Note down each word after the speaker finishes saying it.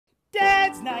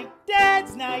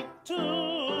Dad's night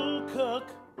to cook.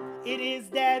 It is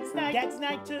Dad's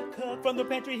night to cook. From the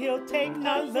pantry he'll take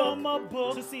a look from a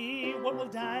book to see what we'll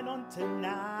dine on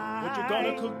tonight. What you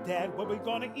gonna cook, Dad? What we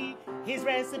gonna eat? His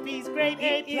recipe's great,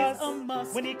 it is a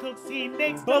must. When he cooks, he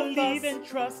makes believe and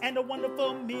trust, and a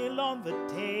wonderful meal on the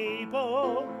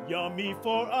table. Yummy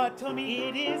for a tummy.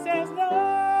 It is Dad's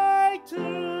night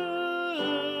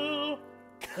to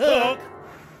cook.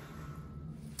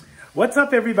 What's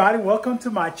up, everybody? Welcome to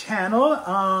my channel,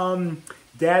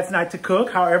 Dad's Night to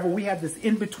Cook. However, we have this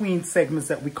in-between segments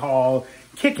that we call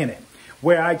Kicking It,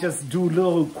 where I just do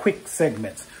little quick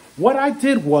segments. What I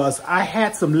did was I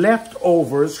had some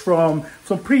leftovers from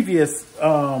some previous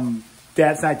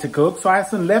Dad's Night to Cook. So I had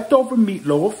some leftover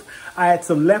meatloaf. I had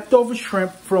some leftover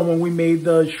shrimp from when we made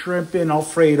the shrimp in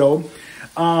Alfredo.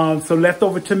 Some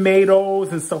leftover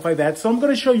tomatoes and stuff like that. So I'm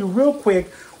going to show you real quick.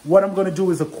 What I'm going to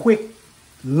do is a quick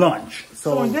lunch.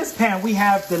 So in this pan, we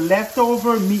have the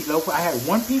leftover meatloaf. I had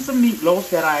one piece of meatloaf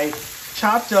that I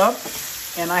chopped up,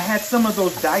 and I had some of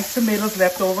those diced tomatoes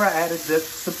left over. I added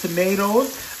some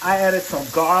tomatoes. I added some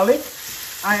garlic.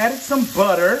 I added some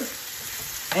butter.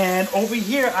 And over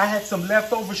here, I had some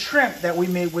leftover shrimp that we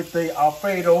made with the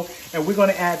Alfredo, and we're going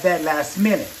to add that last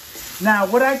minute. Now,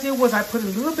 what I did was I put a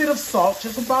little bit of salt,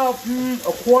 just about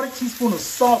a quarter teaspoon of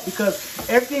salt, because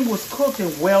everything was cooked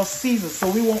and well seasoned, so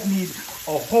we won't need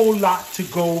a whole lot to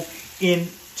go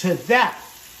into that.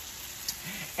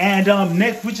 And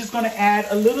next, we're just going to add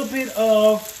a little bit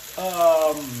of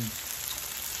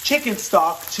chicken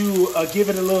stock to give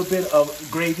it a little bit of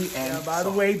gravy. And by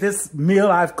the way, this meal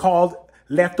I've called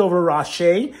leftover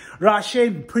Rache.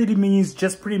 Rache pretty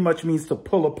much means to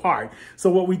pull apart. So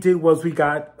what we did was we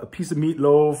got a piece of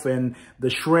meatloaf and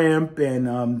the shrimp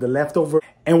and the leftover.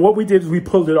 And what we did is we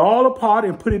pulled it all apart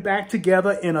and put it back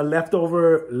together in a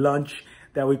leftover lunch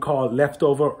that we call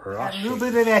leftover Rache. A little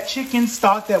bit of that chicken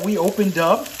stock that we opened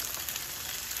up.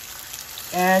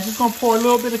 And just gonna pour a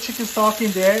little bit of chicken stock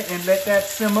in there and let that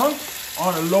simmer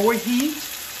on a lower heat.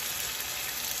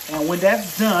 And when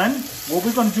that's done, what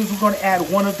we're going to do is we're going to add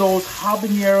one of those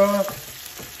habanero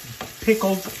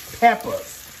pickled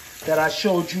peppers that I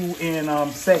showed you in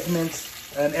an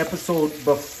episode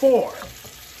before.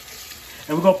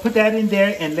 And we're going to put that in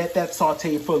there and let that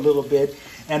saute for a little bit.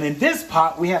 And in this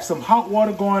pot, we have some hot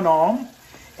water going on.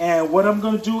 And what I'm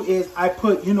going to do is I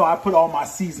put all my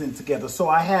seasoning together. So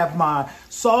I have my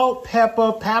salt,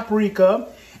 pepper, paprika,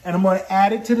 and I'm going to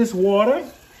add it to this water.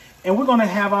 And we're going to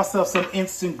have ourselves some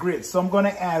instant grits. So I'm going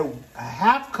to add a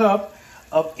half cup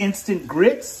of instant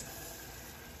grits.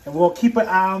 And we'll keep an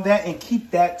eye on that and keep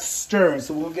that stirring.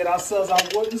 So we'll get ourselves our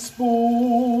wooden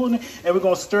spoon. And we're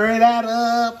going to stir that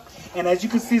up. And as you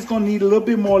can see, it's going to need a little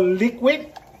bit more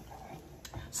liquid.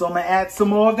 So I'm going to add some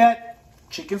more of that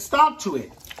chicken stock to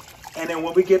it. And then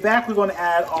when we get back, we're going to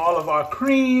add all of our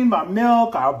cream, our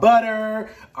milk, our butter,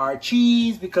 our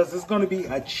cheese. Because it's going to be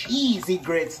a cheesy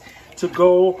grits to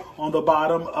go on the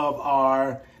bottom of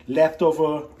our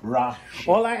leftover Rache.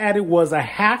 All I added was a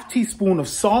half teaspoon of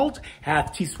salt,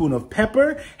 half teaspoon of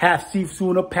pepper, half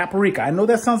teaspoon of paprika. I know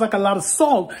that sounds like a lot of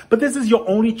salt, but this is your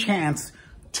only chance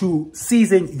to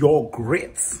season your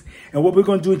grits. And what we're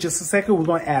going to do in just a second, we're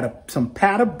going to add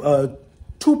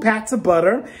two pats of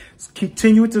butter,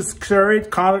 continue to stir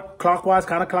it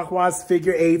counterclockwise,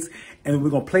 figure eights, and we're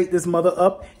going to plate this mother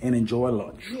up and enjoy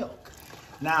lunch.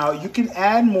 Now, you can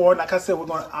add more. Like I said, we're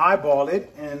going to eyeball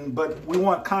it, but we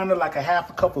want kind of like a half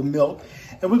a cup of milk.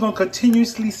 And we're going to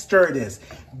continuously stir this,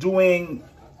 doing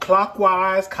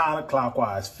clockwise,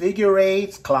 counterclockwise, figure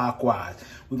eights, clockwise.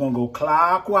 We're going to go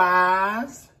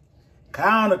clockwise,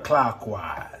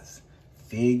 counterclockwise,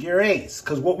 figure eights.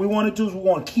 Because what we want to do is we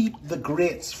want to keep the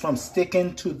grits from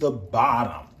sticking to the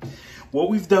bottom. What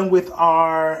we've done with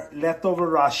our leftover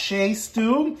Rache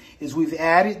stew is we've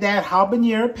added that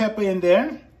habanero pepper in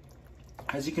there,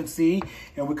 as you can see,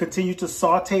 and we continue to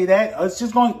saute that. It's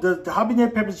just going, the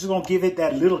habanero pepper is just going to give it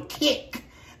that little kick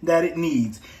that it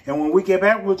needs. And when we get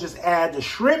back, we'll just add the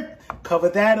shrimp, cover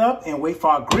that up, and wait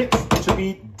for our grits to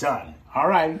be done. All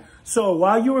right. So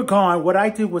while you were gone, what I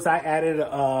did was I added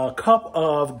a cup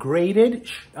of grated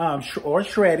or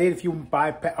shredded, if you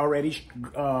buy already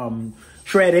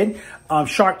shredded,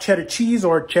 sharp cheddar cheese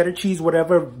or cheddar cheese,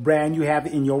 whatever brand you have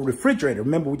in your refrigerator.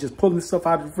 Remember, we're just pulling this stuff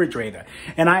out of the refrigerator.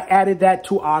 And I added that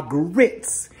to our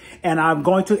grits. And I'm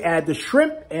going to add the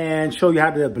shrimp and show you how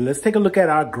to do it. But let's take a look at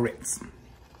our grits.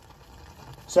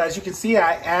 So as you can see,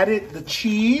 I added the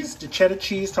cheese, the cheddar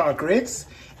cheese to our grits.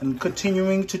 And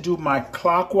continuing to do my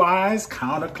clockwise,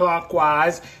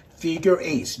 counterclockwise, figure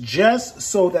eights, just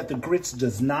so that the grits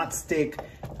does not stick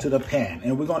to the pan.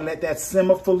 And we're gonna let that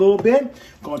simmer for a little bit.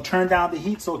 We're gonna turn down the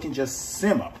heat so it can just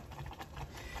simmer.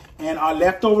 And our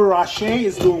leftover Rache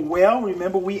is doing well.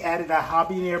 Remember, we added our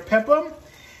habanero pepper.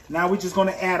 Now we're just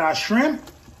gonna add our shrimp.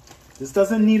 This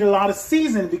doesn't need a lot of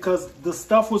seasoning because the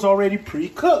stuff was already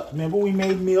pre-cooked. Remember, we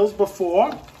made meals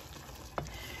before.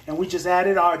 And we just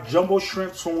added our jumbo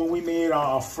shrimps from when we made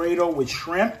our Alfredo with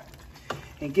shrimp.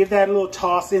 And give that a little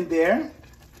toss in there.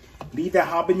 Leave the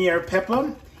habanero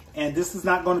pepper. And this is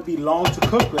not gonna be long to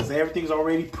cook because everything's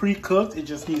already pre-cooked. It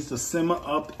just needs to simmer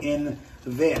up in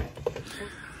there.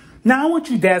 Now I want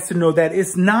you dads to know that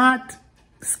it's not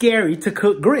scary to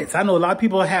cook grits. I know a lot of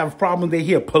people have problems. They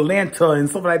hear polenta and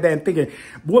stuff like that and thinking,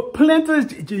 what polenta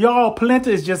is, y'all,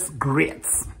 polenta is just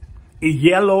grits.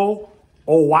 Yellow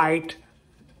or white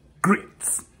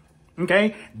grits.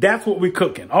 Okay? That's what we're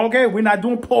cooking. Okay? We're not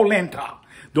doing polenta.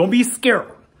 Don't be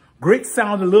scared. Grits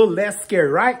sound a little less scary,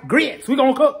 right? Grits. We're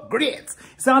going to cook grits.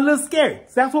 It sounds a little scary.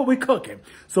 So that's what we're cooking.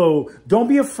 So don't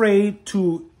be afraid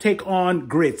to take on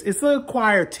grits. It's an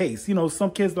acquired taste. You know, some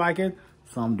kids like it,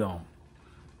 some don't.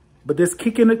 But this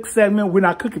kicking segment, we're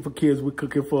not cooking for kids. We're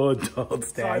cooking for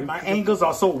adults. Sorry, my angles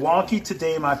are so wonky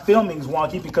today. My filming's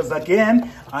wonky because,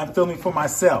 again, I'm filming for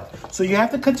myself. So you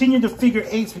have to continue the figure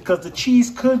eights because the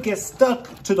cheese could get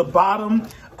stuck to the bottom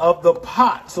of the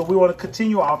pot. So we want to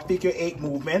continue our figure eight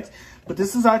movement. But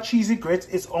this is our cheesy grits.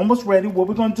 It's almost ready. What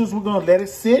we're going to do is we're going to let it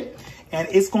sit and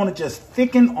it's going to just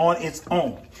thicken on its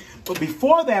own. But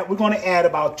before that, we're going to add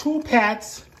about 2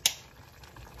 pats.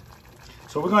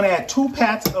 So we're going to add 2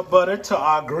 pats of butter to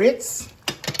our grits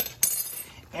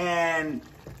and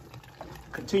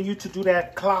continue to do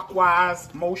that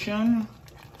clockwise motion.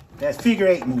 That figure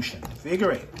eight motion.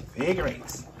 Figure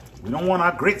eights. We don't want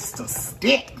our grits to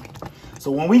stick.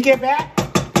 So when we get back,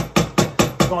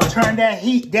 we're going to turn that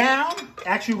heat down.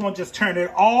 Actually, we're going to just turn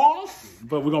it off.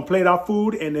 But we're going to plate our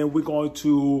food and then we're going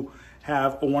to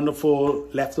have a wonderful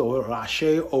leftover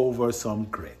Rache over some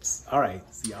grits. All right,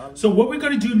 see y'all. So what we're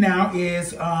gonna do now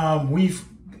is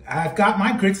I've got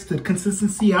my grits to the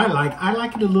consistency I like. I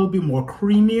like it a little bit more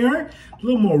creamier, a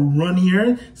little more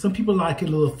runnier. Some people like it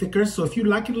a little thicker. So if you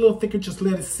like it a little thicker, just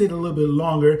let it sit a little bit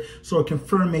longer so it can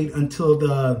ferment until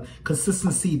the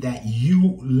consistency that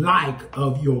you like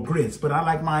of your grits. But I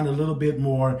like mine a little bit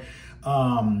more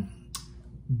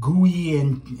gooey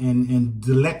and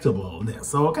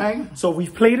delectableness, okay? So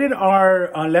we've plated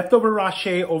our leftover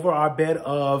Rache over our bed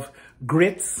of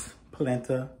grits,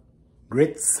 polenta,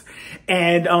 grits.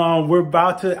 And we're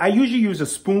about to, I usually use a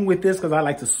spoon with this because I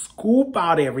like to scoop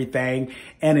out everything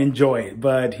and enjoy it.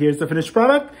 But here's the finished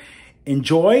product.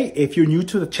 Enjoy. If you're new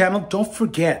to the channel, don't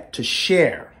forget to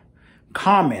share,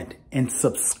 comment, and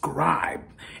subscribe.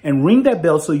 And ring that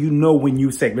bell so you know when new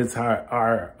segments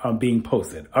are being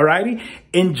posted. Alrighty?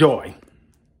 Enjoy.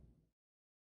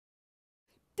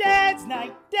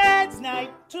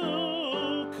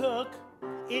 Dadznight2cook.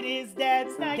 It is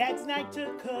Dad's night. Dad's night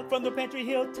to cook. From the pantry,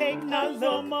 he'll take a look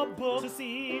from a book to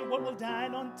see what we'll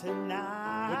dine on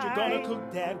tonight. What you're gonna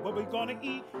cook, Dad? What we're gonna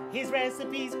eat? His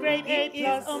recipe's great. It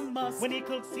is a must. When he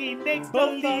cooks, he makes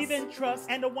believe and trust,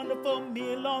 and a wonderful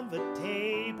meal on the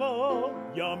table.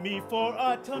 Yummy for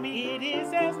our tummy. It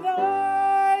is Dad's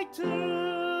night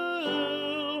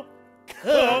to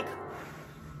cook.